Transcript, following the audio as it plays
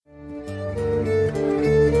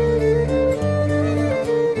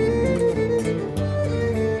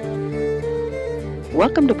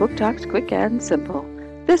Welcome to Book Talks Quick and Simple.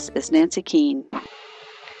 This is Nancy Keene.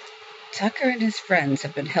 Tucker and his friends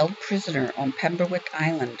have been held prisoner on Pemberwick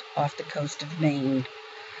Island off the coast of Maine.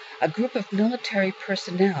 A group of military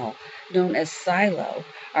personnel known as Silo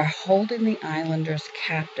are holding the islanders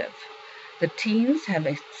captive. The teens have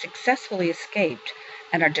successfully escaped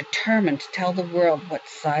and are determined to tell the world what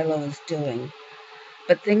Silo is doing.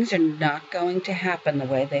 But things are not going to happen the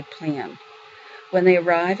way they plan. When they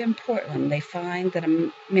arrive in Portland, they find that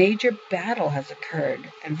a major battle has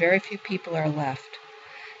occurred and very few people are left.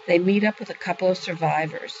 They meet up with a couple of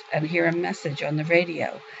survivors and hear a message on the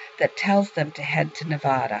radio that tells them to head to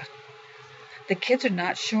Nevada. The kids are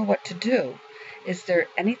not sure what to do. Is there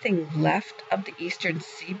anything left of the eastern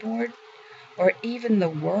seaboard or even the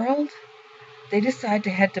world? They decide to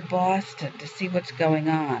head to Boston to see what's going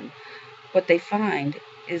on. What they find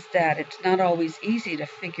is that it's not always easy to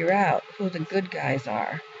figure out who the good guys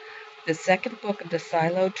are. The second book of the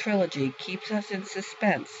Silo trilogy keeps us in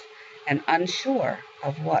suspense and unsure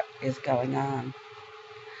of what is going on.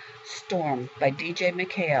 Storm by DJ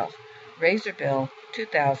MacHale, Razorbill,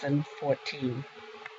 2014.